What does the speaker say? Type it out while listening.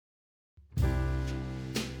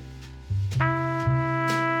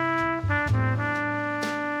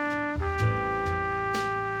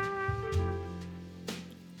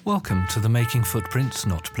Welcome to the Making Footprints,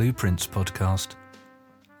 Not Blueprints podcast.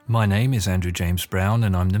 My name is Andrew James Brown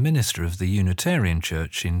and I'm the minister of the Unitarian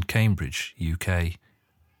Church in Cambridge, UK.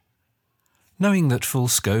 Knowing that full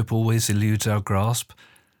scope always eludes our grasp,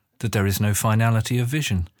 that there is no finality of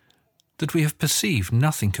vision, that we have perceived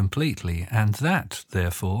nothing completely, and that,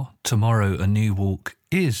 therefore, tomorrow a new walk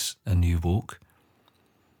is a new walk,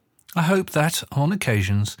 I hope that, on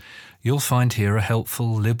occasions, you'll find here a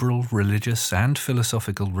helpful, liberal, religious and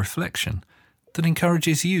philosophical reflection that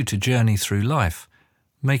encourages you to journey through life,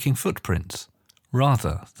 making footprints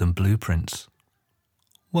rather than blueprints.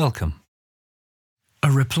 Welcome. A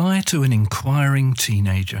reply to an inquiring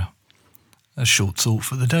teenager. A short thought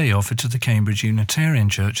for the day offered to the Cambridge Unitarian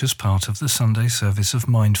Church as part of the Sunday service of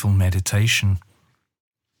mindful meditation.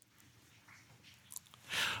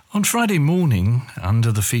 On Friday morning,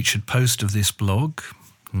 under the featured post of this blog,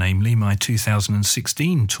 namely my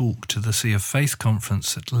 2016 talk to the Sea of Faith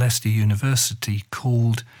conference at Leicester University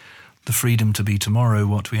called The Freedom to Be Tomorrow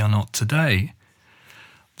What We Are Not Today,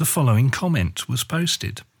 the following comment was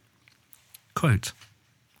posted. Quote,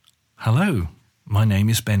 "Hello, my name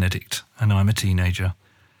is Benedict and I'm a teenager.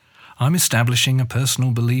 I'm establishing a personal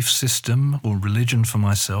belief system or religion for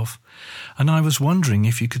myself, and I was wondering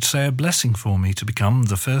if you could say a blessing for me to become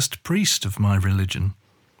the first priest of my religion.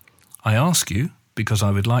 I ask you because I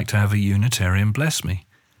would like to have a Unitarian bless me.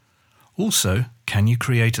 Also, can you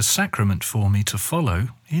create a sacrament for me to follow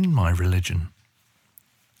in my religion?"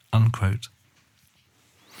 Unquote.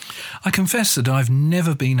 I confess that I've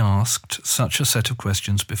never been asked such a set of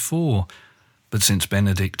questions before, but since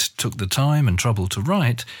Benedict took the time and trouble to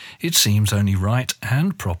write, it seems only right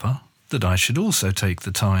and proper that I should also take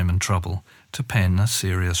the time and trouble to pen a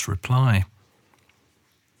serious reply.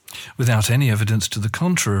 Without any evidence to the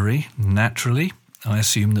contrary, naturally, I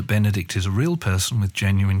assume that Benedict is a real person with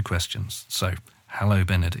genuine questions. So, hello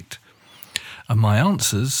Benedict. And my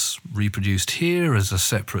answers, reproduced here as a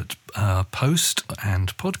separate post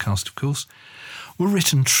and podcast of course, were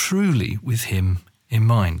written truly with him in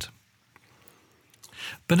mind.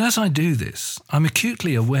 But as I do this, I'm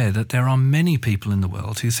acutely aware that there are many people in the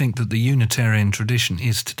world who think that the Unitarian tradition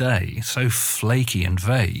is today so flaky and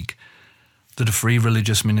vague that a free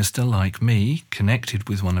religious minister like me, connected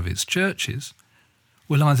with one of its churches,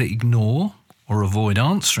 will either ignore or avoid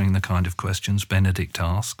answering the kind of questions Benedict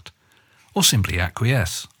asked, or simply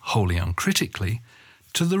acquiesce, wholly uncritically,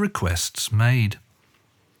 to the requests made.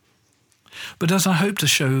 But as I hope to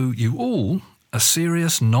show you all, a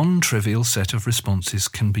serious, non-trivial set of responses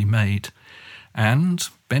can be made, and,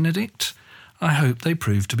 Benedict, I hope they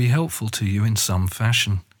prove to be helpful to you in some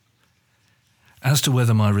fashion. As to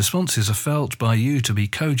whether my responses are felt by you to be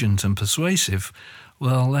cogent and persuasive,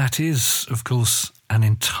 well, that is, of course, an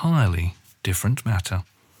entirely different matter.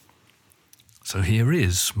 So here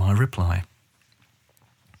is my reply.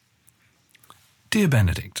 Dear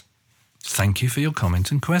Benedict, thank you for your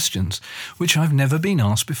comment and questions, which I've never been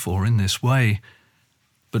asked before in this way,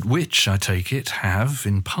 but which, I take it, have,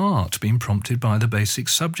 in part, been prompted by the basic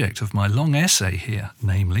subject of my long essay here,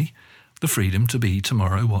 namely, the freedom to be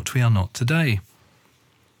tomorrow what we are not today.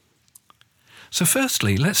 So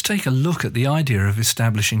firstly, let's take a look at the idea of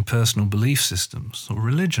establishing personal belief systems, or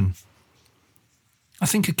religion. I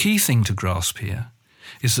think a key thing to grasp here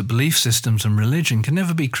is that belief systems and religion can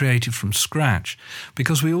never be created from scratch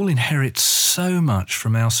because we all inherit so much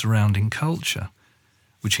from our surrounding culture,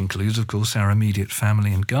 which includes, of course, our immediate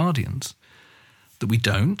family and guardians, that we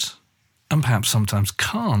don't, and perhaps sometimes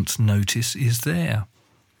can't, notice is there.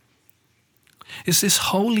 It's this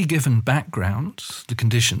wholly given background, the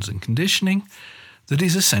conditions and conditioning, that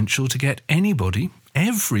is essential to get anybody,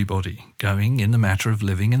 everybody, going in the matter of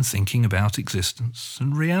living and thinking about existence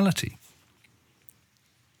and reality.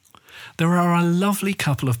 There are a lovely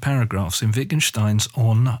couple of paragraphs in Wittgenstein's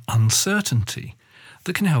On Uncertainty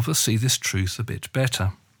that can help us see this truth a bit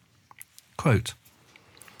better. Quote,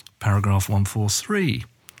 paragraph 143.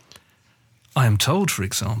 I am told, for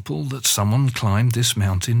example, that someone climbed this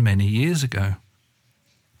mountain many years ago.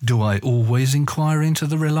 Do I always inquire into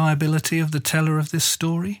the reliability of the teller of this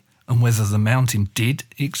story and whether the mountain did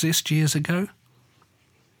exist years ago?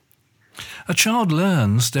 A child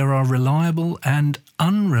learns there are reliable and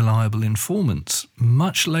unreliable informants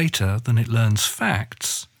much later than it learns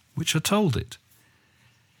facts which are told it.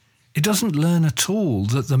 It doesn't learn at all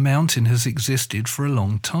that the mountain has existed for a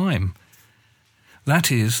long time.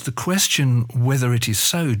 That is, the question whether it is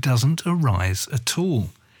so doesn't arise at all.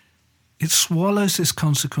 It swallows this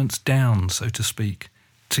consequence down, so to speak,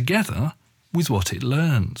 together with what it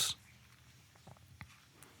learns.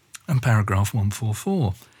 And paragraph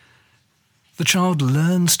 144. The child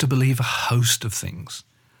learns to believe a host of things,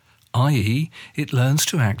 i.e., it learns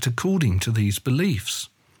to act according to these beliefs.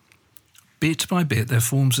 Bit by bit there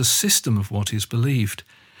forms a system of what is believed,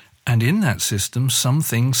 and in that system some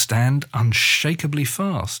things stand unshakably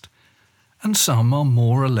fast, and some are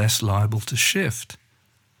more or less liable to shift.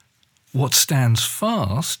 What stands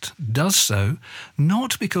fast does so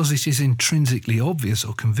not because it is intrinsically obvious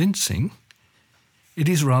or convincing, it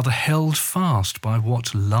is rather held fast by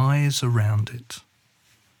what lies around it."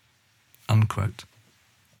 Unquote.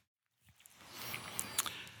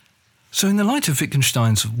 So in the light of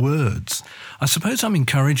Wittgenstein's words, I suppose I'm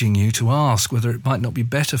encouraging you to ask whether it might not be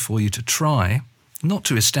better for you to try, not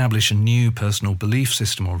to establish a new personal belief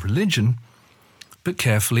system or religion, but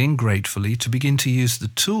carefully and gratefully to begin to use the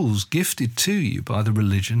tools gifted to you by the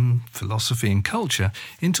religion, philosophy and culture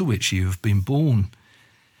into which you have been born,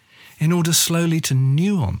 in order slowly to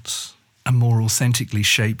nuance and more authentically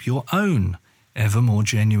shape your own, ever more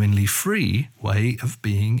genuinely free way of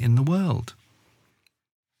being in the world.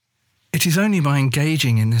 It is only by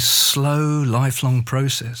engaging in this slow, lifelong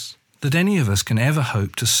process that any of us can ever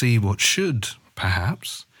hope to see what should,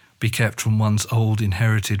 perhaps, be kept from one's old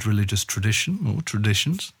inherited religious tradition or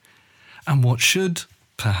traditions, and what should,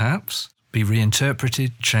 perhaps, be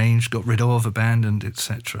reinterpreted, changed, got rid of, abandoned,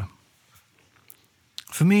 etc.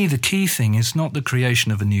 For me, the key thing is not the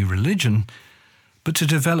creation of a new religion, but to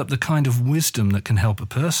develop the kind of wisdom that can help a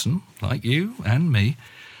person, like you and me,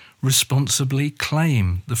 responsibly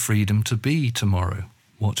claim the freedom to be tomorrow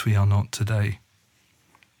what we are not today.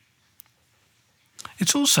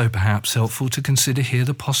 It's also perhaps helpful to consider here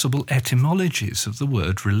the possible etymologies of the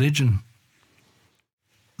word religion.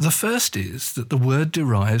 The first is that the word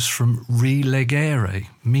derives from relegere,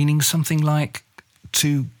 meaning something like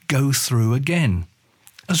to go through again,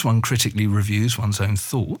 as one critically reviews one's own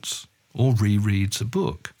thoughts or rereads a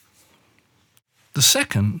book. The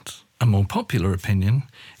second, a more popular opinion,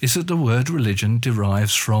 is that the word religion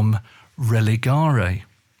derives from religare,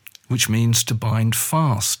 which means to bind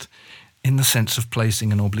fast, in the sense of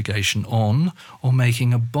placing an obligation on or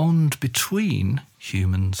making a bond between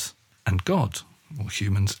humans and God, or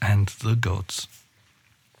humans and the gods.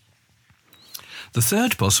 The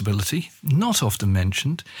third possibility, not often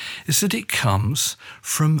mentioned, is that it comes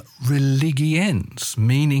from religiens,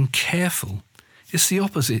 meaning careful. It's the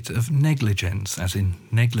opposite of negligens, as in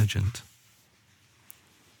negligent.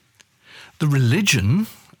 The religion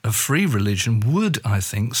of free religion would, I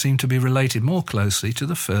think, seem to be related more closely to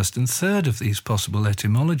the first and third of these possible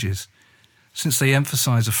etymologies, since they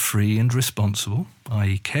emphasize a free and responsible,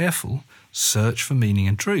 i.e. careful, search for meaning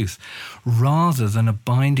and truth, rather than a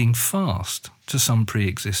binding fast to some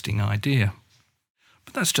pre-existing idea.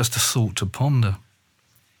 But that's just a thought to ponder.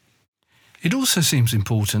 It also seems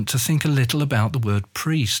important to think a little about the word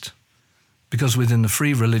priest, because within the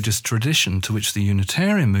free religious tradition to which the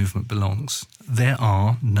Unitarian movement belongs, there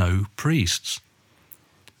are no priests.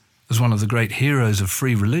 As one of the great heroes of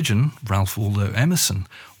free religion, Ralph Waldo Emerson,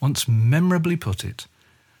 once memorably put it,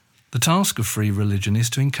 the task of free religion is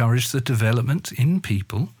to encourage the development in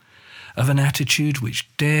people of an attitude which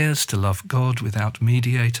dares to love God without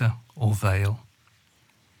mediator or veil.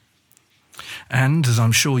 And, as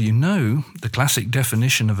I'm sure you know, the classic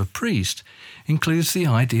definition of a priest includes the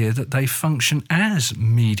idea that they function as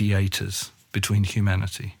mediators between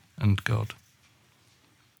humanity and God.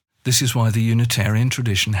 This is why the Unitarian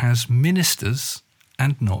tradition has ministers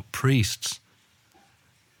and not priests.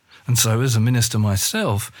 And so, as a minister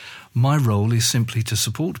myself, my role is simply to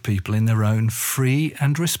support people in their own free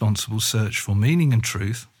and responsible search for meaning and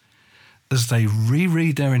truth as they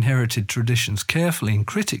reread their inherited traditions carefully and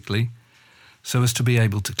critically, so as to be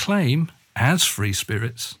able to claim, as free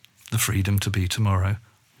spirits, the freedom to be tomorrow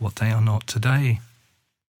what they are not today.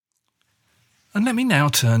 And let me now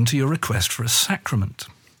turn to your request for a sacrament.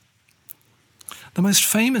 The most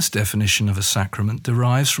famous definition of a sacrament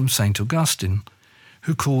derives from St. Augustine,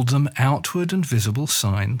 who called them outward and visible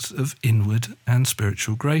signs of inward and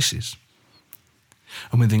spiritual graces.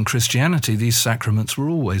 And within Christianity, these sacraments were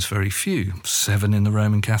always very few, 7 in the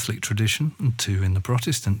Roman Catholic tradition and 2 in the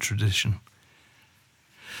Protestant tradition.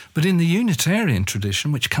 But in the Unitarian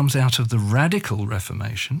tradition, which comes out of the Radical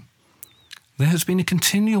Reformation, there has been a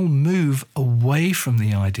continual move away from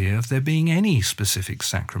the idea of there being any specific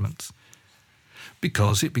sacraments,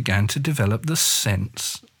 because it began to develop the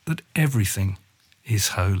sense that everything is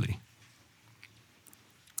holy.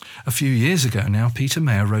 A few years ago now, Peter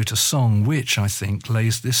Mayer wrote a song which, I think,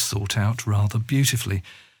 lays this thought out rather beautifully.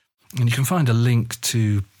 And you can find a link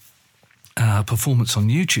to a performance on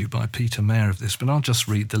YouTube by Peter Mayer of this, but I'll just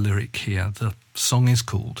read the lyric here. The song is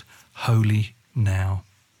called Holy Now.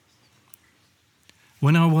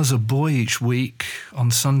 When I was a boy each week, on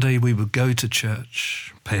Sunday we would go to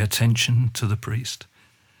church, pay attention to the priest,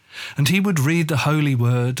 and he would read the holy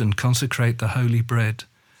word and consecrate the holy bread,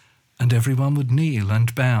 and everyone would kneel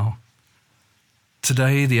and bow.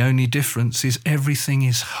 Today the only difference is everything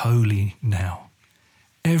is holy now.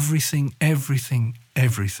 Everything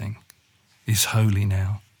is holy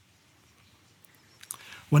now.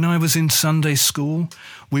 When I was in Sunday school,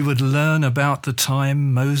 we would learn about the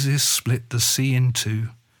time Moses split the sea in two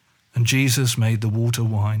and Jesus made the water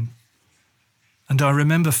wine. And I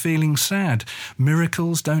remember feeling sad.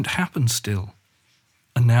 Miracles don't happen still.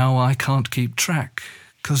 And now I can't keep track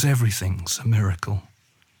because everything's a miracle.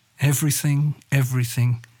 Everything, a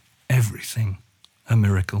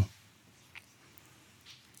miracle.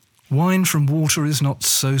 Wine from water is not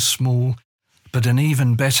so small, but an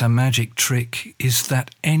even better magic trick is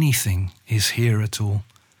that anything is here at all.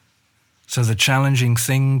 So the challenging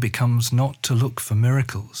thing becomes not to look for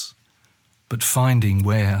miracles, but finding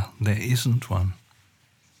where there isn't one.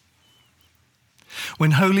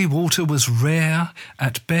 When holy water was rare,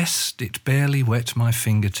 at best it barely wet my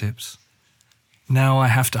fingertips. Now I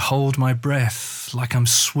have to hold my breath like I'm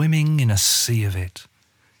swimming in a sea of it.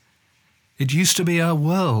 It used to be our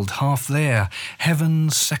world half there,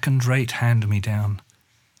 heaven's second-rate hand-me-down.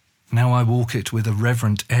 Now I walk it with a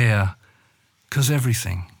reverent air, 'cause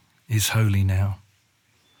everything is holy now.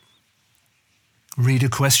 Read a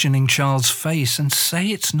questioning child's face and say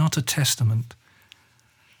it's not a testament.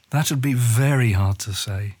 That would be very hard to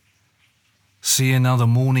say. See another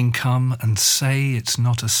morning come and say it's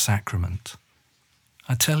not a sacrament.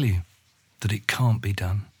 I tell you that it can't be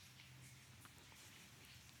done.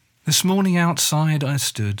 This morning outside I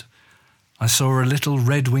stood. I saw a little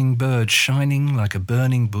red-winged bird shining like a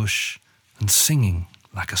burning bush and singing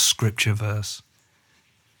like a scripture verse.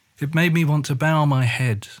 It made me want to bow my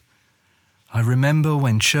head. I remember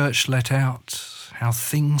when church let out, how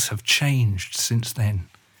things have changed since then.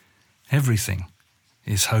 Everything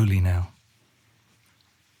is holy now.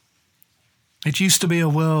 It used to be a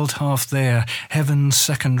world half there, heaven's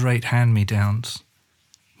second-rate hand-me-downs.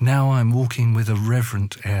 Now I'm walking with a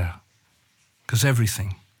reverent air, 'cause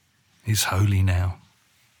everything is holy now.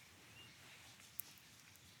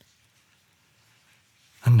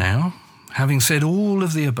 And now, having said all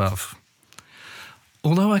of the above,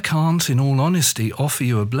 although I can't, in all honesty, offer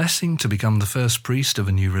you a blessing to become the first priest of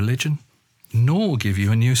a new religion, nor give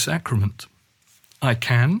you a new sacrament, I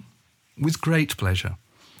can, with great pleasure,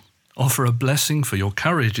 offer a blessing for your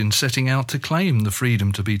courage in setting out to claim the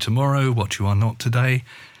freedom to be tomorrow what you are not today,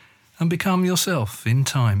 and become yourself, in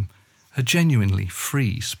time, a genuinely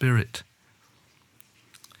free spirit.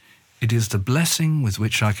 It is the blessing with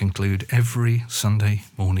which I conclude every Sunday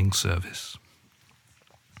morning service.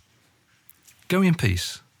 Go in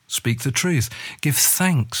peace, speak the truth, give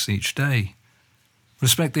thanks each day.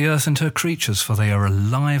 Respect the earth and her creatures, for they are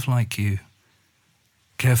alive like you.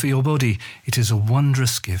 Care for your body, it is a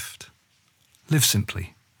wondrous gift. Live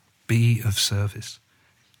simply, be of service.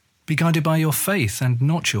 Be guided by your faith and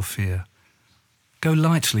not your fear. Go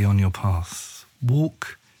lightly on your path.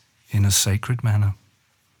 Walk in a sacred manner.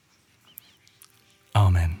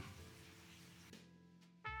 Amen.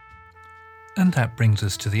 And that brings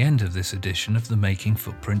us to the end of this edition of the Making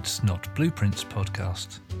Footprints, Not Blueprints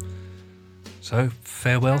podcast. So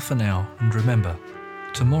farewell for now, and remember,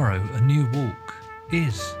 tomorrow a new walk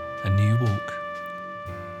is a new walk.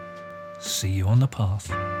 See you on the path.